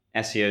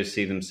SEOs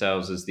see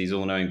themselves as these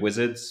all-knowing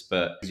wizards,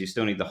 but you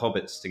still need the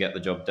hobbits to get the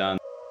job done.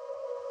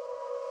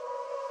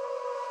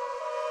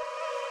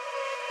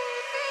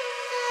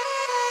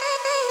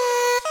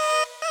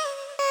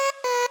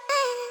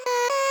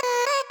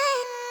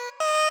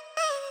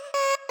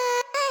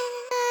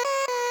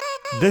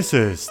 This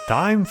is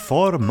Time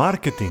for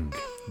Marketing,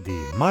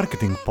 the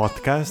marketing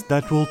podcast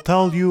that will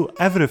tell you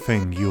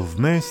everything you've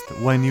missed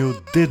when you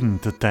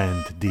didn't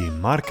attend the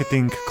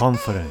marketing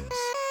conference.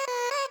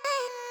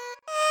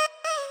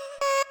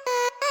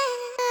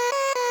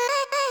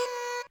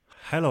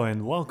 Hello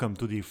and welcome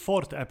to the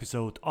fourth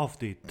episode of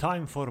the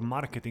Time for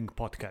Marketing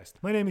podcast.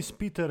 My name is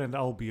Peter and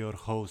I'll be your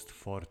host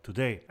for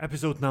today.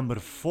 Episode number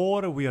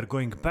 4, we are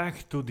going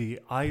back to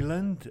the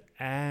island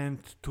and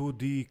to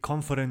the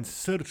conference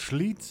Search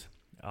Leads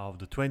of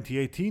the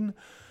 2018.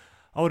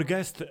 Our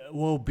guest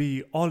will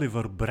be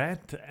Oliver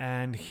Brett,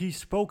 and he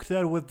spoke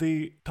there with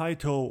the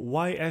title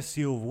Why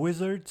SEO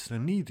Wizards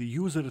Need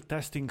User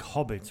Testing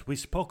Hobbits. We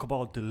spoke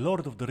about the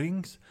Lord of the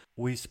Rings,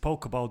 we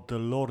spoke about the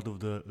Lord of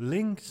the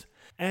Links,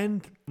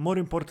 and more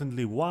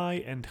importantly, why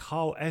and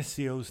how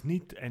SEOs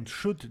need and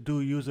should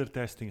do user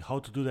testing, how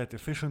to do that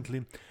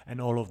efficiently,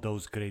 and all of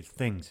those great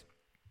things.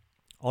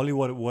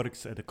 Oliver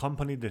works at a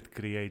company that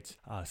creates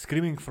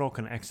Screaming Frog,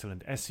 an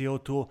excellent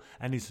SEO tool,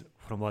 and is,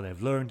 from what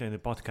I've learned in the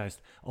podcast,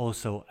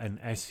 also an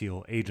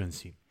SEO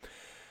agency.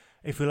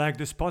 If you like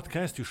this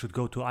podcast, you should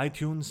go to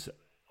iTunes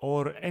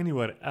or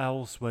anywhere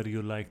else where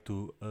you like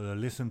to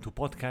listen to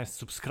podcasts.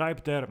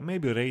 Subscribe there,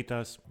 maybe rate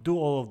us, do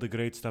all of the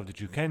great stuff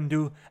that you can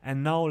do.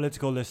 And now let's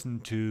go listen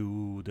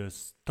to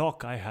this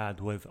talk I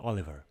had with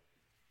Oliver.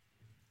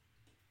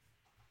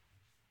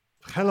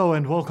 Hello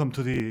and welcome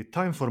to the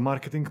Time for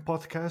Marketing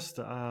podcast.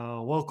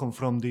 Welcome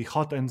from the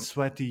hot and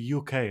sweaty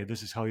UK.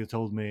 This is how you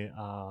told me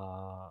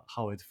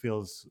how it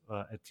feels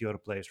at your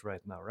place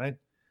right now, right?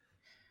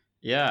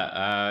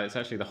 Yeah, it's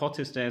actually the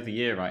hottest day of the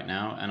year right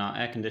now, and our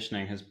air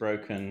conditioning has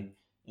broken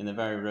in the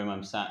very room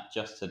I'm sat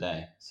just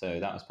today. So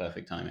that was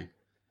perfect timing.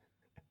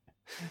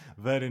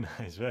 Very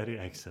nice, very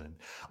excellent.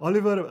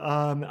 Oliver,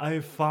 I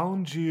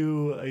found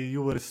you,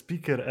 you were a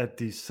speaker at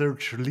the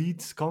Search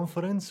Leads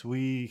conference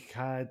we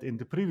had in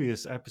the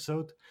previous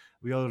episode.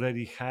 We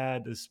already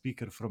had a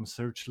speaker from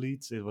Search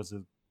Leads. It was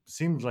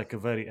seemed like a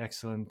very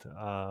excellent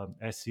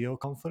SEO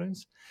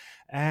conference.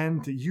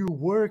 And you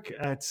work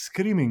at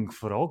Screaming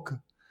Frog.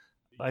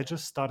 I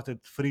just started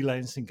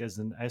freelancing as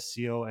an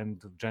SEO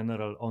and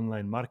general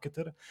online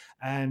marketer,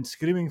 and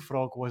Screaming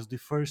Frog was the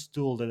first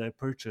tool that I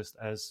purchased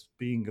as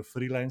being a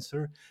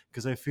freelancer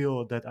because I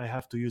feel that I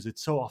have to use it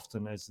so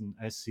often as an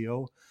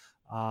SEO.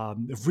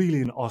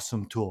 Really an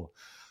awesome tool.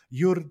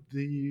 You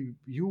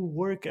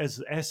work as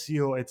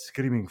SEO at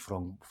Screaming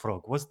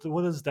Frog.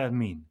 What does that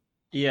mean?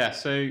 Yeah,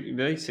 so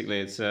basically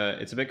it's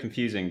a bit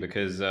confusing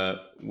because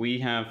we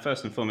have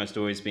first and foremost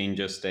always been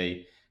just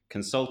a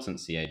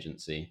consultancy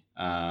agency.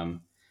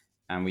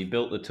 And we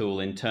built the tool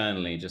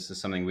internally just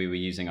as something we were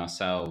using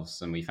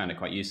ourselves, and we found it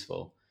quite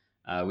useful.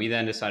 We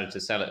then decided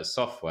to sell it as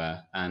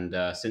software, and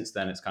since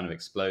then it's kind of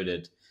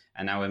exploded.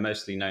 And now we're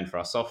mostly known for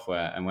our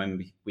software. And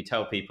when we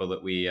tell people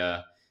that we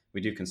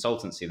do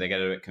consultancy, they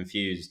get a bit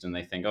confused and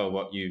they think, oh,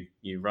 what you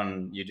do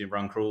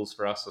run crawls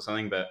for us or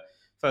something. But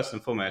first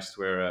and foremost,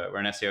 we're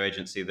an SEO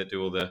agency that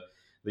do all the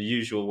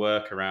usual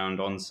work around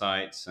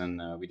on-sites,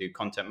 and we do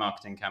content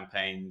marketing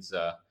campaigns.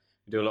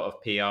 We do a lot of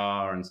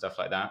PR and stuff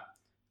like that.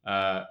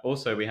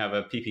 Also, we have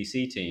a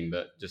PPC team,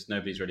 but just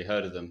nobody's really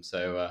heard of them.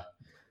 So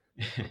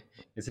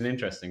it's an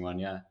interesting one,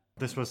 yeah.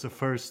 This was the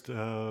first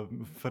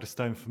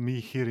time for me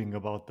hearing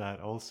about that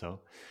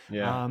also.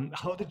 Yeah.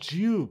 How did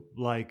you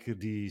like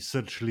the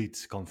Search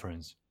Leads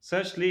conference?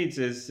 Search Leads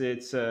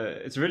it's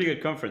a really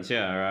good conference,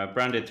 yeah.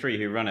 Branded 3,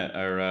 who run it,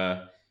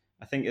 are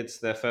I think it's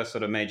their first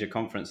sort of major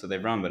conference that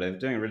they've run, but they're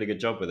doing a really good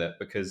job with it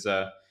because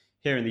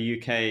here in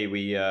the UK,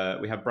 we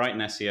have Brighton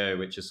SEO,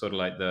 which is sort of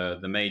like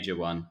the major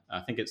one. I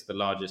think it's the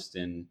largest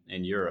in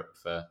Europe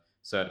for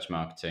search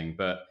marketing,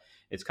 but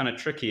it's kind of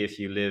tricky if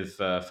you live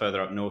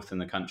further up north in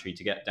the country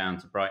to get down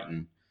to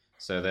Brighton.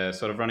 So they're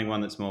sort of running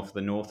one that's more for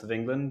the north of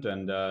England,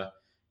 and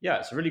yeah,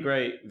 it's a really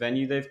great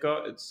venue they've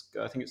got.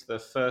 I think it's the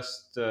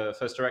First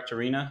Direct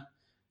Arena.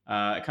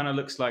 It kind of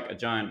looks like a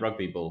giant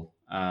rugby ball.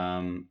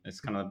 It's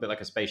kind of a bit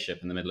like a spaceship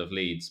in the middle of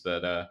Leeds,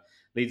 but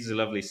Leeds is a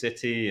lovely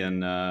city,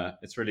 and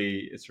it's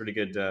really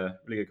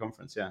good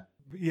conference. Yeah.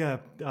 Yeah,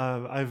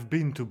 I've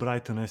been to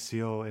Brighton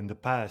SEO in the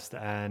past,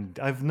 and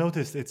I've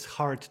noticed it's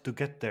hard to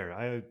get there.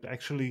 I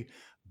actually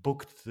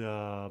booked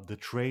the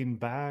train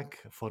back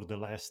for the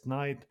last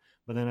night,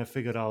 but then I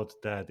figured out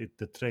that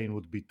the train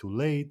would be too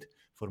late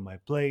for my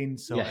plane,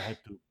 so Yeah. I had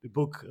to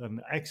book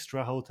an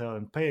extra hotel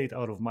and pay it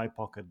out of my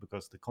pocket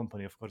because the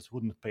company, of course,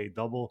 wouldn't pay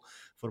double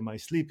for my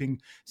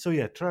sleeping. So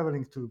yeah,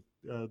 traveling to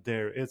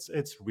there, it's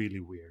really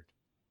weird.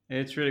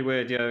 It's really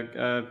weird.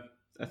 Yeah.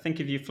 I think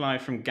if you fly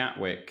from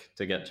Gatwick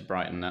to get to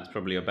Brighton, that's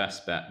probably your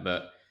best bet.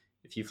 But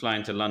if you fly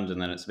into London,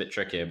 then it's a bit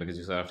trickier because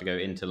you sort of have to go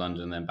into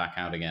London and then back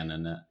out again.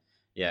 And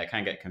yeah, it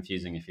can get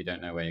confusing if you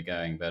don't know where you're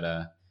going. But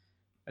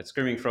at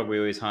Screaming Frog, we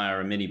always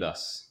hire a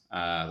minibus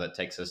that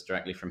takes us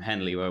directly from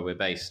Henley, where we're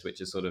based,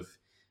 which is sort of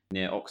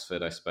near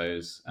Oxford, I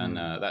suppose. And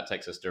that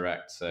takes us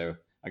direct. So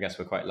I guess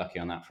we're quite lucky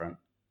on that front.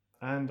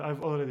 And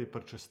I've already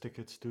purchased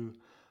tickets to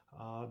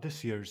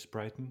this year's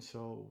Brighton,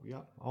 so yeah,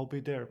 I'll be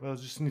there. Well, I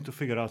just need to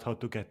figure out how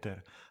to get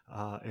there.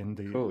 In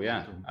the Cool,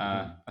 yeah.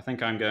 I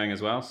think I'm going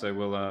as well, so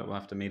we'll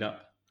have to meet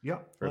up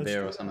for a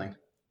beer or something.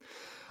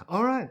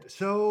 All right,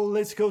 so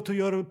let's go to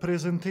your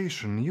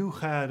presentation. You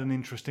had an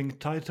interesting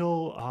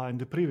title. In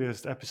the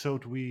previous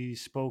episode, we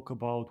spoke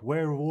about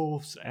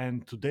werewolves,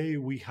 and today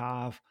we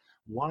have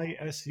why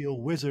SEO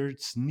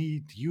wizards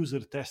need user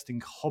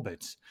testing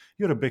hobbits.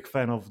 You're a big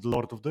fan of The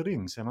Lord of the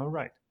Rings, am I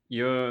right?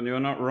 You're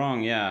not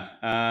wrong,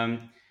 yeah.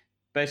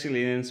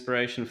 Basically, the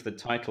inspiration for the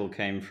title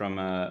came from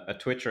a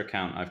Twitter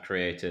account I've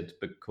created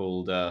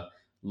called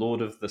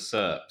Lord of the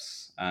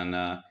Serps.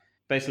 And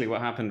basically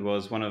what happened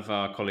was one of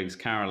our colleagues,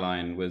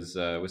 Caroline, was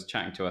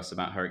chatting to us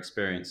about her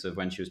experience of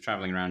when she was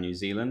traveling around New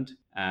Zealand.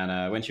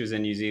 And when she was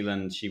in New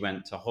Zealand, she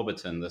went to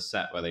Hobbiton, the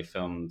set where they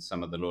filmed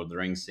some of the Lord of the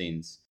Rings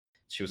scenes.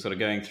 She was sort of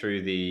going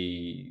through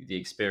the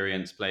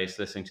experience place,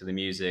 listening to the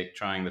music,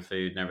 trying the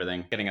food and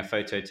everything, getting a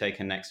photo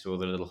taken next to all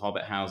the little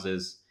hobbit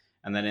houses.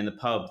 And then in the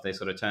pub, they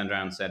sort of turned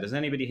around and said, has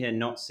anybody here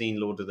not seen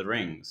Lord of the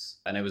Rings?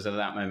 And it was at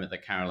that moment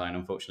that Caroline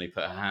unfortunately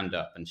put her hand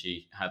up, and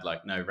she had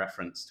like no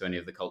reference to any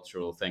of the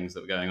cultural things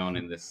that were going on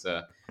in this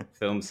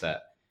film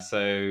set.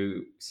 So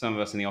some of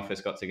us in the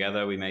office got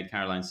together. We made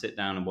Caroline sit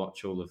down and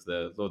watch all of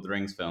the Lord of the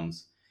Rings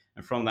films.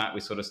 And from that,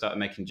 we sort of started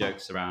making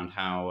jokes around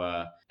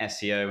how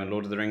SEO and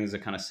Lord of the Rings are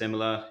kind of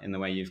similar in the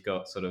way you've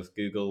got sort of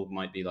Google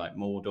might be like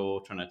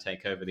Mordor trying to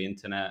take over the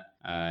internet.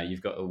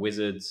 You've got the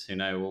wizards who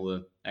know all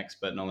the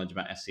expert knowledge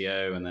about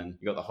SEO. And then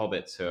you've got the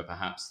hobbits who are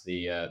perhaps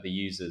the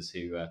users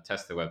who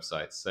test the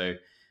websites. So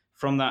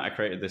from that, I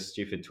created this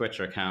stupid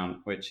Twitter account,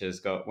 which has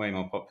got way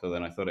more popular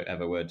than I thought it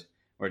ever would,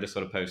 where I just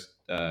sort of post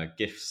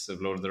GIFs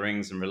of Lord of the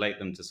Rings and relate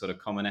them to sort of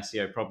common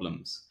SEO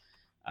problems.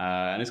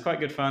 And it's quite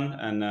good fun.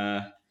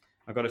 And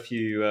I've got a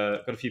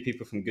few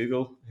people from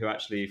Google who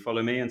actually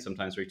follow me and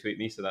sometimes retweet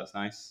me, so that's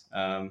nice.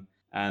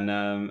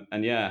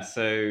 And yeah,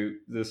 so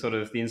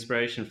the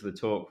inspiration for the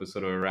talk was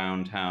sort of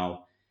around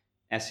how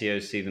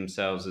SEOs see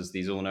themselves as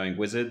these all-knowing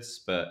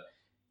wizards, but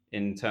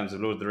in terms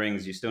of Lord of the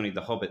Rings, you still need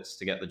the hobbits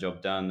to get the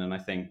job done. And I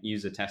think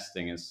user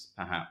testing is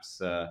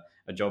perhaps a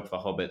job for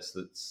hobbits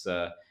that's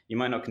you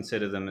might not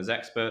consider them as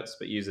experts,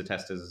 but user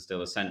testers are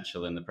still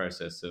essential in the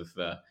process of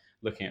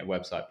looking at a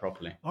website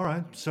properly. All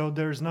right, so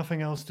there's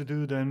nothing else to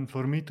do than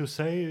for me to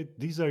say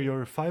these are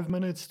your 5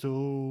 minutes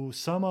to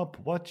sum up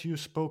what you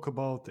spoke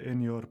about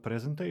in your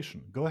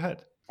presentation. Go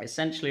ahead.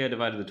 Essentially, I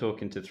divided the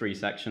talk into 3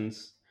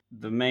 sections.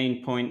 The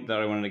main point that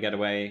I wanted to get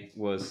away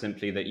was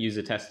simply that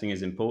user testing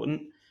is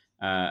important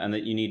and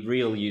that you need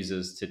real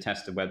users to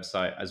test a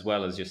website as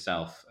well as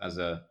yourself as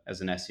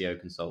an SEO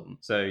consultant.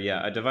 So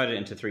yeah, I divided it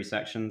into 3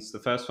 sections. The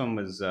first one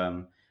was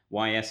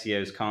why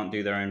SEOs can't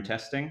do their own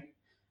testing.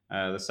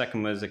 The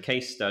second was a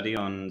case study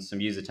on some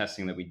user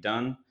testing that we'd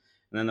done.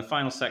 And then the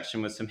final section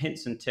was some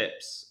hints and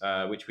tips,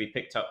 which we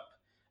picked up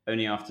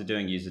only after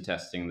doing user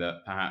testing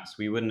that perhaps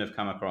we wouldn't have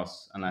come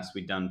across unless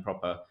we'd done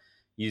proper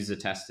user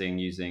testing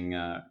using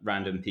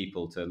random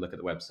people to look at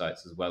the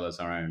websites as well as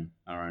our own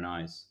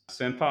eyes.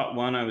 So in part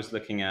 1, I was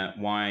looking at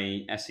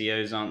why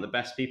SEOs aren't the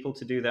best people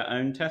to do their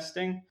own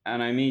testing.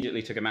 And I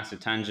immediately took a massive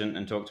tangent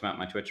and talked about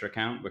my Twitter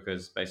account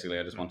because basically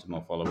I just wanted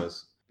more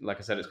followers. Like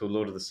I said, it's called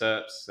Lord of the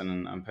Serps,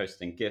 and I'm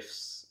posting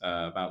GIFs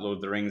about Lord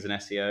of the Rings and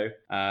SEO.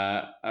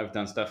 I've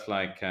done stuff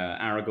like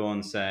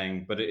Aragorn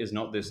saying, but it is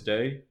not this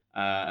day,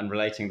 and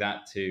relating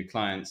that to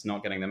clients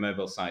not getting their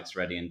mobile sites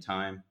ready in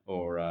time.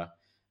 Or I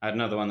had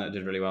another one that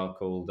did really well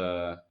called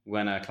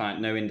when a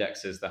client no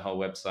indexes the whole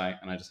website,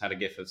 and I just had a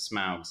GIF of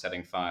Smaug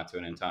setting fire to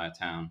an entire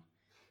town,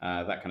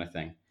 that kind of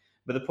thing.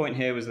 But the point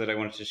here was that I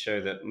wanted to show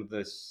that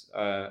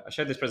I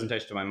showed this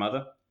presentation to my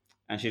mother,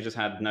 and she just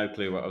had no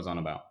clue what I was on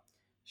about.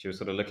 She was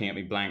sort of looking at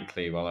me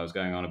blankly while I was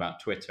going on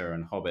about Twitter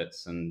and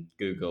hobbits and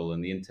Google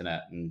and the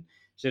internet, and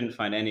she didn't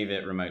find any of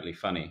it remotely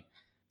funny.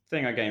 The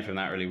thing I gained from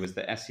that really was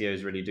that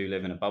SEOs really do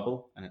live in a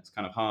bubble, and it's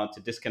kind of hard to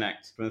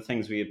disconnect from the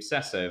things we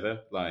obsess over,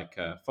 like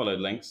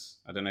followed links.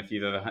 I don't know if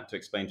you've ever had to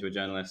explain to a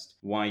journalist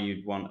why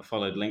you'd want a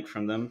followed link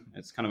from them.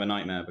 It's kind of a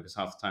nightmare because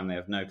half the time they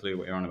have no clue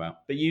what you're on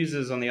about. But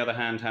users, on the other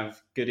hand,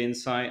 have good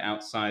insight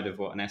outside of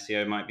what an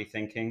SEO might be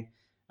thinking,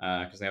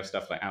 because they have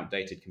stuff like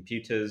outdated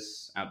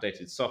computers,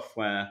 outdated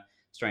software,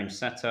 strange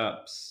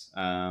setups.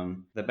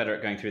 They're better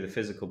at going through the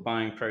physical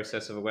buying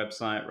process of a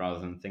website rather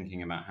than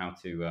thinking about how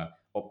to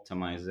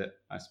optimize it,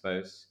 I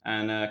suppose.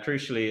 And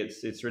crucially,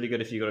 it's really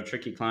good if you've got a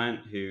tricky client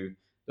who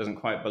doesn't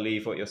quite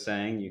believe what you're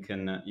saying. You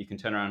can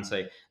turn around and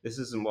say, this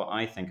isn't what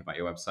I think about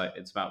your website.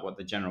 It's about what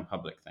the general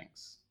public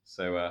thinks.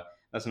 So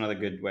that's another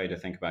good way to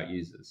think about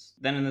users.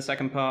 Then in the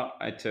second part,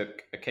 I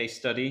took a case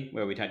study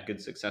where we'd had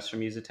good success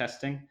from user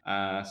testing.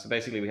 So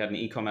basically, we had an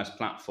e-commerce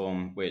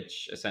platform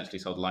which essentially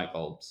sold light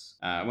bulbs.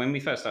 When we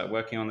first started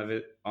working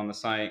on the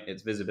site,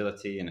 its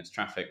visibility and its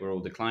traffic were all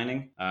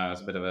declining. It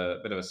was a bit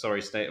of a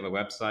sorry state of a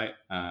website,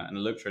 and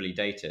it looked really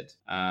dated.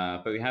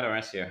 But we had our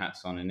SEO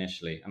hats on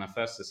initially, and our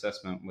first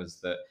assessment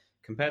was that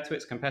compared to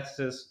its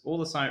competitors, all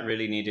the site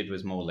really needed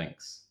was more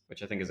links,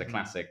 which I think is a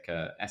classic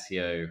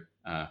SEO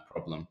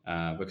problem,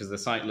 because the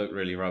site looked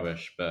really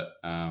rubbish, but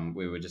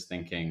we were just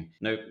thinking,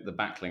 nope, the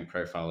backlink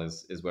profile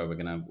is where we're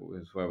gonna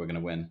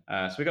win.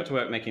 So we got to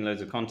work making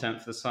loads of content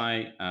for the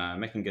site,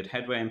 making good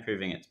headway,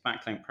 improving its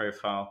backlink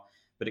profile,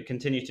 but it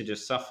continued to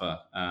just suffer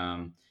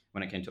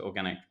when it came to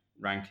organic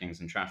rankings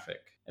and traffic.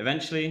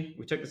 Eventually,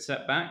 we took the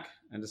step back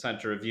and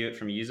decided to review it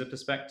from a user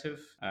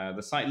perspective.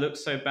 The site looked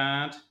so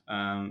bad,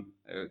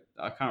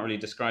 I can't really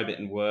describe it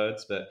in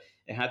words, but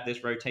it had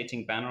this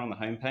rotating banner on the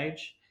homepage.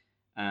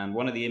 And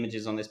one of the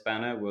images on this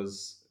banner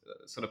was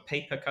sort of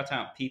paper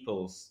cutout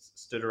people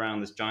stood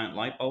around this giant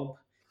light bulb,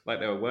 like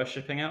they were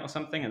worshipping it or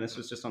something. And this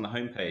was just on the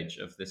homepage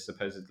of this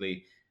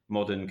supposedly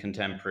modern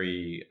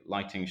contemporary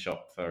lighting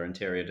shop for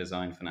interior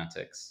design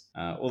fanatics.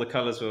 All the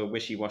colors were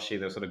wishy-washy.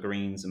 There were sort of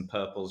greens and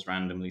purples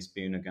randomly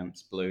spoon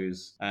against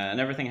blues. And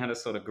everything had a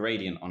sort of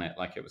gradient on it,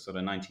 like it was sort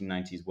of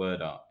 1990s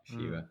word art,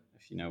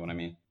 if you know what I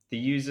mean. The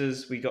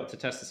users, we got to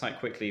test the site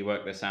quickly,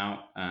 work this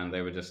out, and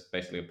they were just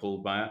basically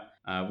appalled by it.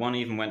 One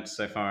even went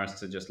so far as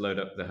to just load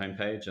up the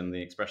homepage, and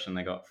the expression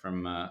they got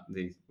from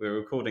we were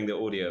recording the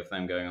audio of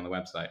them going on the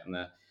website, and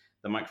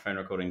the microphone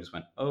recording just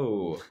went,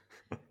 "Oh,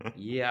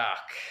 yuck,"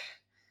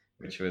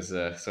 which was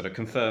sort of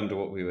confirmed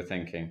what we were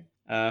thinking.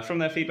 From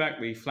their feedback,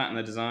 we flattened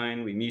the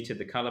design, we muted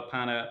the color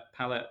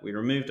palette, we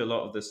removed a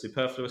lot of the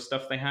superfluous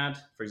stuff they had.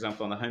 For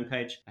example, on the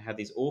homepage, they had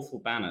these awful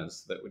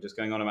banners that were just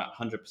going on about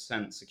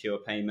 100% secure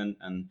payment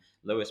and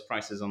lowest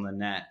prices on the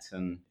net,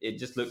 and it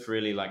just looked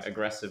really like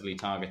aggressively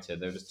targeted.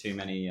 There were just too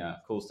many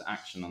calls to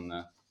action on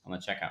the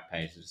checkout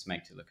page. It just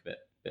makes it look a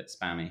bit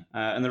spammy.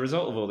 And the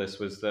result of all this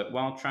was that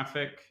while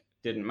traffic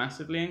didn't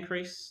massively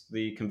increase,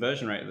 the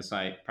conversion rate of the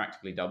site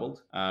practically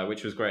doubled,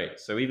 which was great.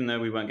 So even though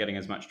we weren't getting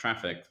as much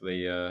traffic,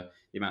 the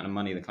amount of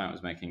money the client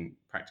was making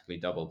practically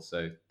doubled.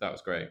 So that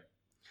was great.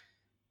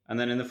 And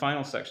then in the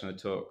final section of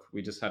the talk,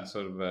 we just had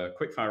sort of a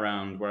quickfire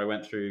round where I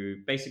went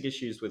through basic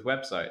issues with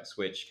websites,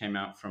 which came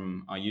out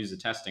from our user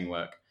testing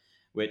work,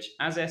 which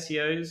as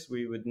SEOs,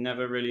 we would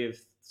never really have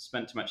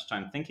spent too much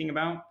time thinking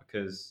about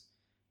because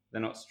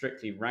they're not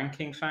strictly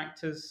ranking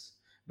factors.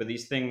 But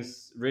these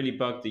things really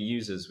bugged the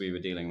users we were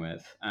dealing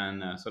with,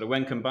 and sort of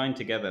when combined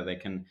together, they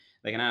can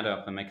add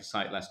up and make a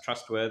site less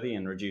trustworthy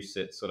and reduce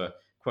its sort of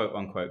quote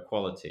unquote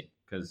quality.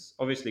 Because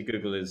obviously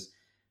Google is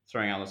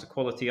throwing out lots of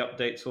quality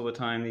updates all the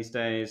time these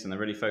days, and they're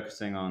really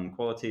focusing on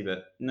quality,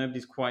 but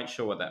nobody's quite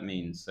sure what that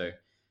means. So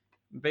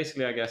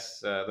basically, I guess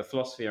the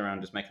philosophy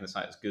around just making the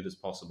site as good as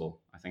possible,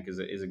 I think, is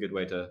a good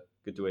way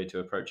to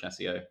approach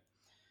SEO.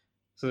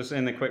 So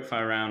in the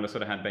quickfire round, I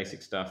sort of had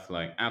basic stuff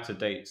like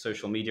out-of-date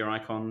social media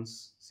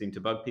icons seem to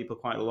bug people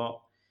quite a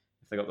lot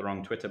if they got the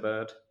wrong Twitter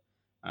bird.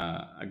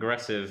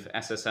 Aggressive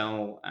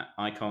SSL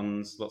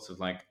icons, lots of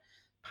like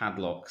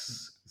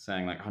padlocks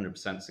saying like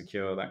 100%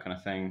 secure, that kind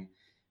of thing.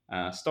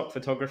 Stock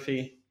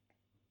photography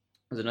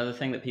was another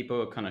thing that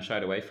people kind of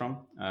shied away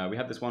from. We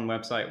had this one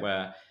website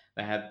where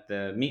they had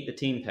the Meet the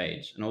Team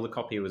page, and all the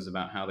copy was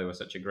about how they were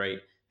such a great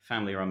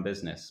family-run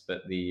business,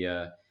 but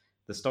the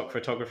stock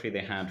photography they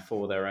had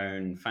for their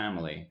own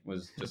family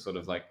was just sort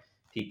of like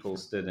people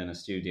stood in a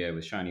studio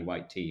with shiny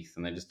white teeth,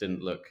 and they just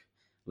didn't look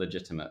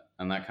legitimate.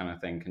 And that kind of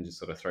thing can just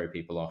sort of throw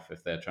people off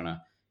if they're trying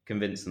to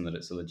convince them that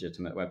it's a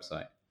legitimate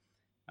website.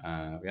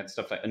 We had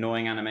stuff like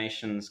annoying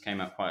animations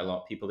came up quite a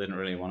lot. People didn't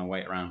really want to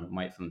wait around and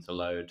wait for them to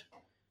load.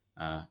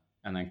 And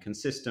then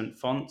consistent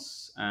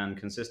fonts and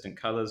consistent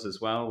colors as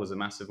well was a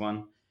massive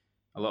one.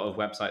 A lot of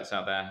websites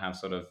out there have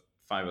sort of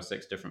 5 or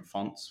 6 different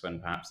fonts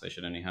when perhaps they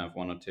should only have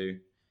 1 or 2.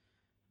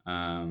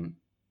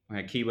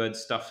 Keyword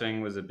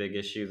stuffing was a big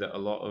issue that a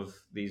lot of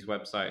these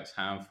websites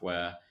have,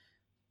 where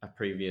a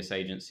previous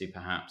agency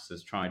perhaps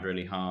has tried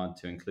really hard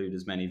to include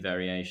as many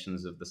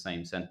variations of the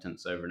same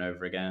sentence over and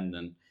over again.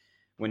 And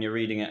when you're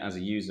reading it as a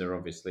user,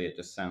 obviously it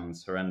just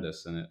sounds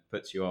horrendous and it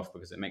puts you off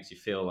because it makes you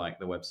feel like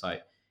the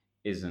website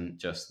isn't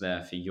just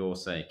there for your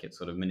sake. It's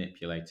sort of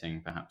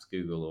manipulating perhaps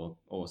Google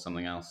or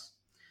something else.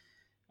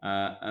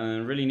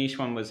 And a really niche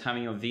one was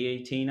having your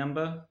VAT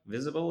number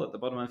visible at the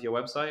bottom of your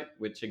website,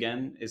 which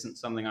again isn't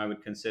something I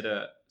would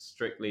consider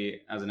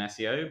strictly as an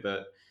SEO,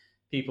 but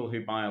people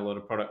who buy a lot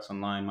of products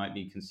online might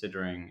be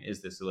considering, is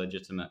this a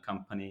legitimate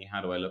company?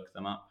 How do I look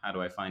them up? How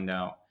do I find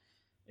out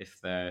if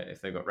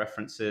they've got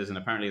references? And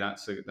apparently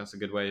that's a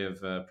good way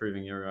of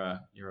proving you're a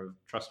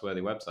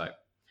trustworthy website.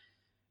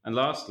 And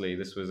lastly,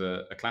 this was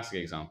a classic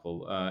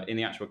example. In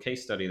the actual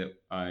case study that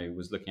I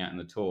was looking at in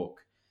the talk,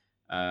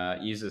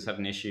 users had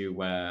an issue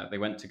where they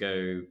went to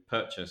go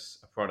purchase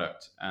a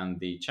product and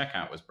the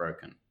checkout was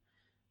broken.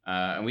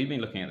 And we've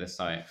been looking at this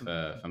site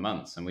for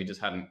months, and we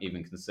just hadn't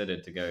even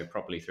considered to go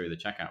properly through the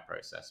checkout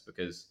process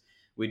because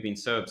we'd been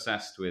so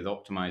obsessed with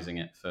optimizing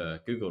it for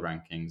Google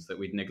rankings that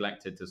we'd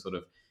neglected to sort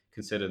of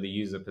consider the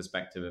user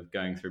perspective of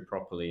going through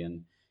properly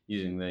and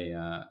using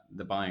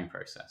the buying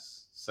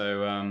process.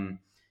 So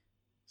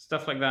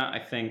stuff like that, I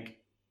think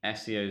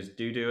SEOs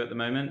do at the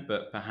moment,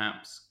 but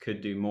perhaps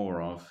could do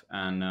more of.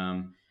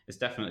 And it's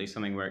definitely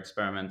something we're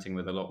experimenting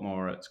with a lot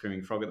more at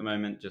Screaming Frog at the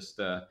moment, just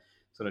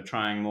sort of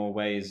trying more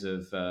ways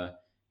of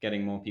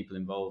getting more people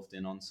involved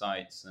in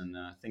on-sites and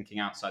thinking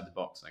outside the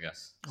box, I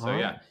guess. So All right.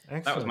 yeah,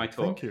 Excellent. that was my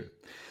talk. Thank you.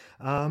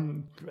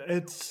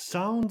 It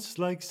sounds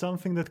like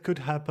something that could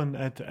happen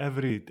at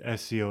every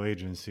SEO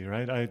agency,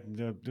 right? I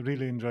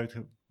really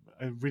enjoyed.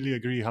 I really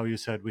agree how you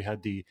said we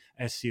had the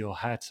SEO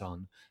hats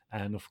on,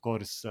 and of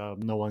course,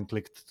 no one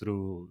clicked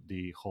through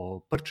the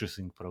whole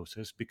purchasing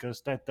process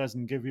because that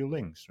doesn't give you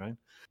links, right?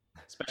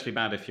 Especially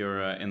bad if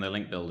you're in the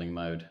link building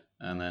mode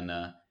and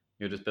then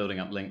you're just building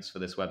up links for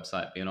this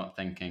website, but you're not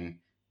thinking,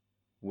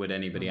 would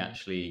anybody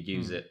actually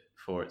use it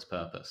for its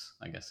purpose?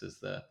 I guess is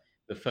the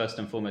first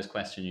and foremost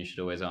question you should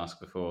always ask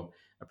before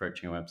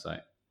approaching a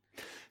website.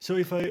 So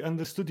if I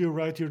understood you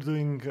right, you're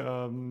doing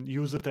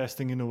user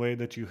testing in a way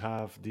that you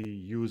have the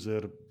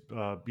user,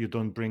 you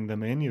don't bring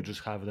them in, you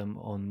just have them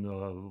on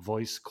a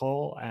voice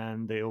call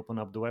and they open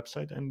up the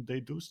website and they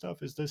do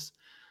stuff. Is this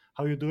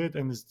how you do it?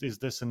 And is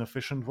this an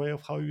efficient way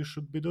of how you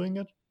should be doing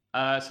it?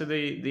 So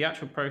the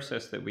actual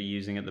process that we're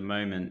using at the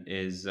moment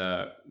is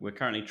we're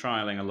currently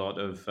trialing a lot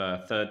of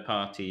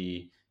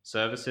third-party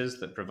services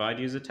that provide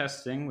user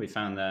testing. We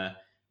found they're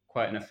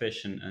quite an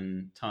efficient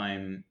and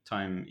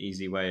time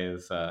easy way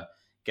of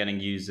getting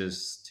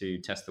users to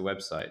test the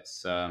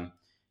websites.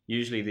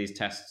 Usually these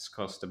tests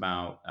cost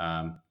about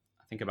I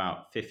think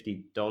about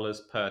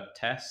 $50 per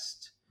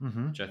test,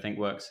 which I think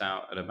works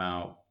out at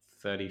about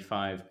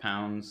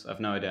 £35. I've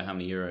no idea how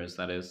many euros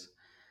that is.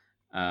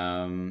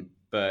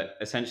 But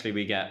essentially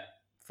we get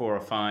 4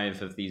 or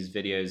 5 of these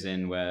videos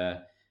in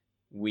where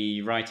we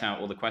write out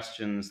all the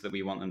questions that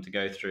we want them to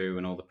go through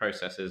and all the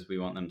processes we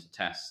want them to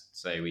test.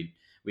 Say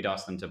we'd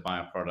ask them to buy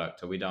a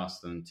product, or we'd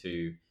ask them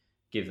to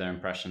give their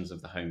impressions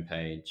of the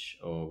homepage,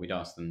 or we'd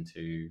ask them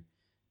to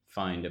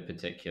find a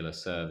particular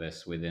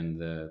service within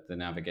the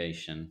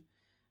navigation.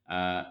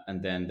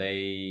 And then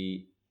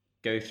they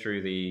go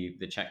through the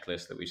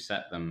checklist that we've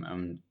set them.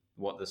 And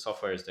what the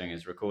software is doing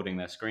is recording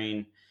their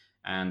screen,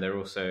 and they're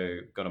also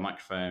got a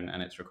microphone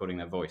and it's recording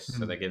their voice.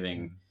 So they're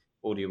giving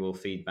audible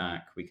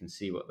feedback. We can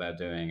see what they're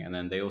doing. And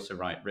then they also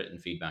write written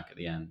feedback at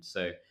the end.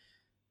 So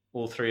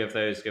all 3 of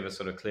those give a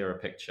sort of clearer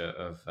picture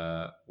of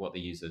what the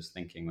user's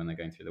thinking when they're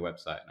going through the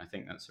website. And I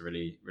think that's a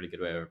really, really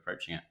good way of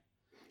approaching it.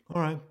 All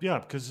right. Yeah,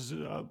 because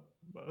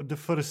the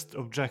first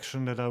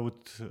objection that I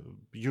would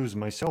use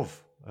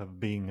myself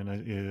being in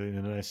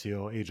an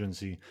SEO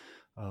agency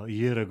a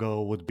year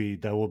ago would be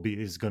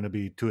is going to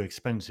be too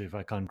expensive.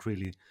 I can't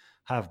really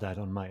have that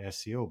on my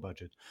SEO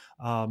budget.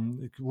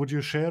 Would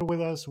you share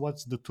with us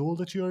what's the tool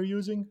that you are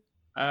using?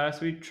 So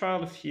we've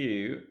trialed a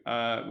few.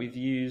 We've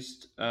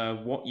used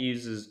What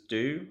Users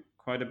Do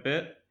quite a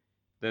bit.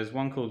 There's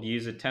one called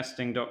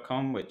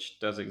usertesting.com, which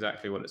does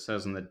exactly what it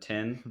says on the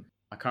tin.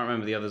 I can't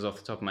remember the others off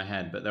the top of my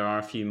head, but there are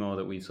a few more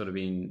that we've sort of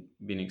been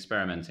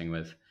experimenting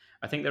with.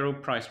 I think they're all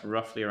priced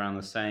roughly around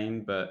the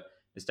same, but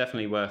it's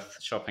definitely worth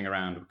shopping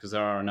around because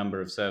there are a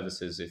number of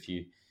services. If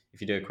you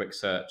do a quick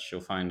search,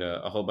 you'll find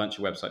a whole bunch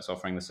of websites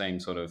offering the same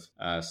sort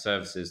of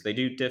services. They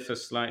do differ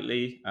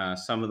slightly.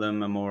 Some of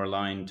them are more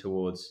aligned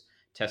towards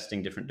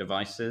testing different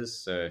devices.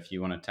 So if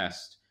you want to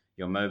test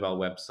your mobile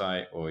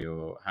website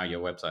or how your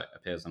website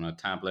appears on a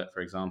tablet,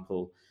 for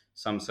example,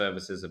 some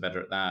services are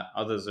better at that.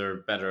 Others are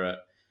better at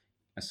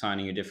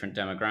assigning you different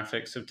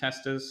demographics of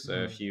testers. So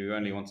if you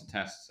only want to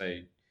test,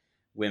 say,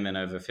 women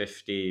over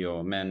 50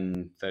 or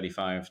men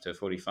 35 to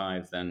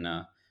 45,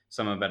 then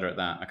some are better at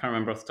that. I can't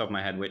remember off the top of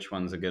my head which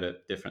ones are good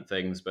at different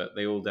things, but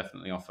they all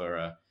definitely offer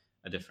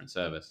a different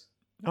service.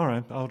 All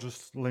right, I'll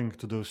just link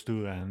to those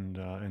 2 and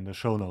in the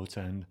show notes,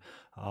 and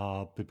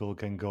people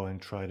can go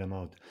and try them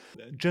out.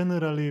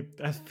 Generally,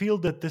 I feel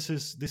that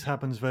this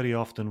happens very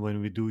often when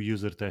we do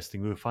user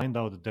testing. We find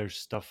out that there's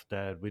stuff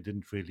that we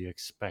didn't really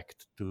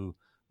expect to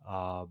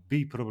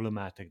be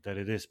problematic, that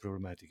it is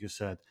problematic. You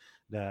said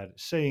that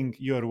saying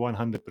you're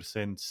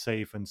 100%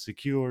 safe and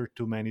secure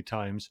too many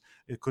times,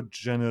 it could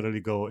generally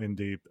go in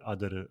the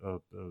other,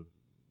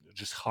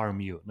 just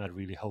harm you, not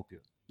really help you.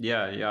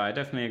 Yeah, I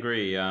definitely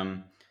agree.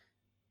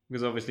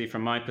 Because obviously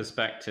from my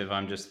perspective,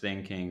 I'm just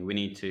thinking we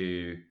need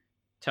to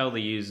tell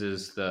the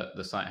users that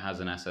the site has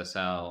an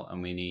SSL,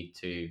 and we need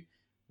to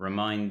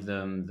remind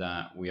them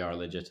that we are a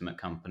legitimate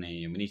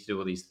company, and we need to do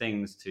all these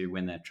things to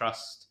win their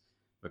trust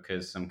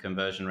because some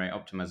conversion rate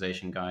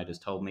optimization guide has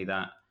told me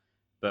that.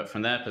 But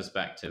from their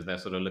perspective, they're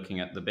sort of looking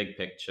at the big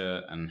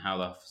picture and how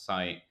the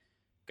site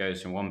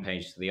goes from one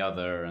page to the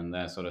other, and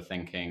they're sort of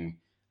thinking,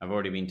 I've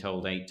already been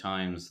told 8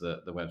 times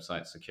that the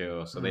website's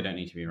secure, so they don't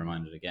need to be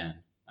reminded again.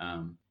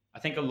 I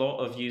think a lot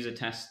of user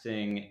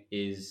testing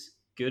is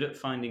good at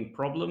finding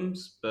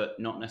problems, but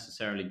not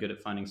necessarily good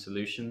at finding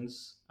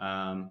solutions.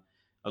 A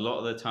lot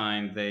of the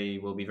time, they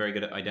will be very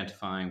good at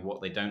identifying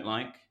what they don't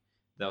like.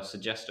 they'll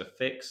suggest a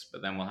fix,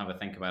 but then we'll have a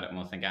think about it and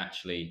we'll think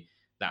actually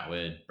that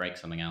would break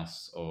something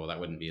else, or that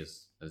wouldn't be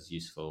as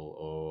useful,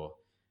 or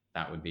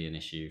that would be an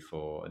issue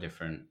for a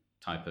different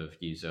type of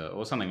user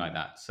or something like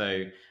that.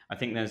 So I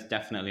think there's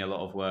definitely a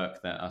lot of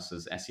work that us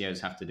as SEOs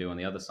have to do on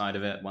the other side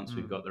of it once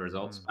we've got the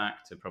results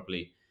back, to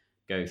probably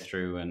go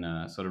through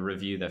and sort of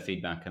review their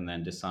feedback and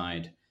then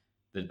decide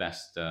the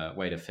best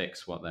way to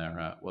fix what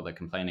they're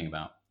complaining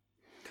about.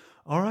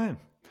 All right.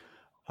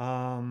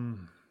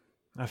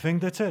 I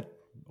think that's it.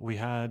 We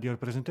had your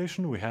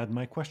presentation, we had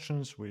my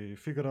questions, we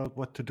figured out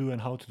what to do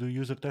and how to do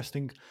user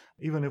testing,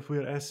 even if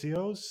we're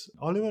SEOs.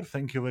 Oliver,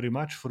 thank you very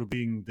much for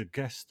being the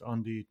guest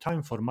on the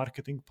Time for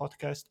Marketing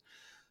podcast.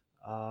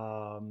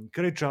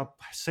 Great job.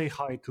 Say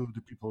hi to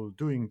the people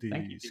doing the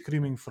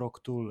Screaming Frog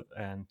tool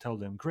and tell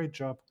them great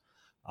job.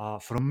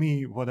 From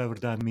me, whatever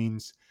that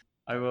means.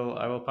 I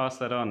will pass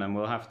that on, and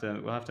we'll have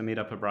to meet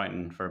up at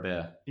Brighton for a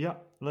beer. Yeah,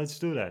 let's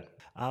do that.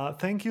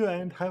 Thank you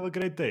and have a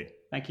great day.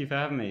 Thank you for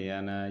having me,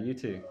 and you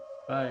too.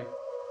 Bye.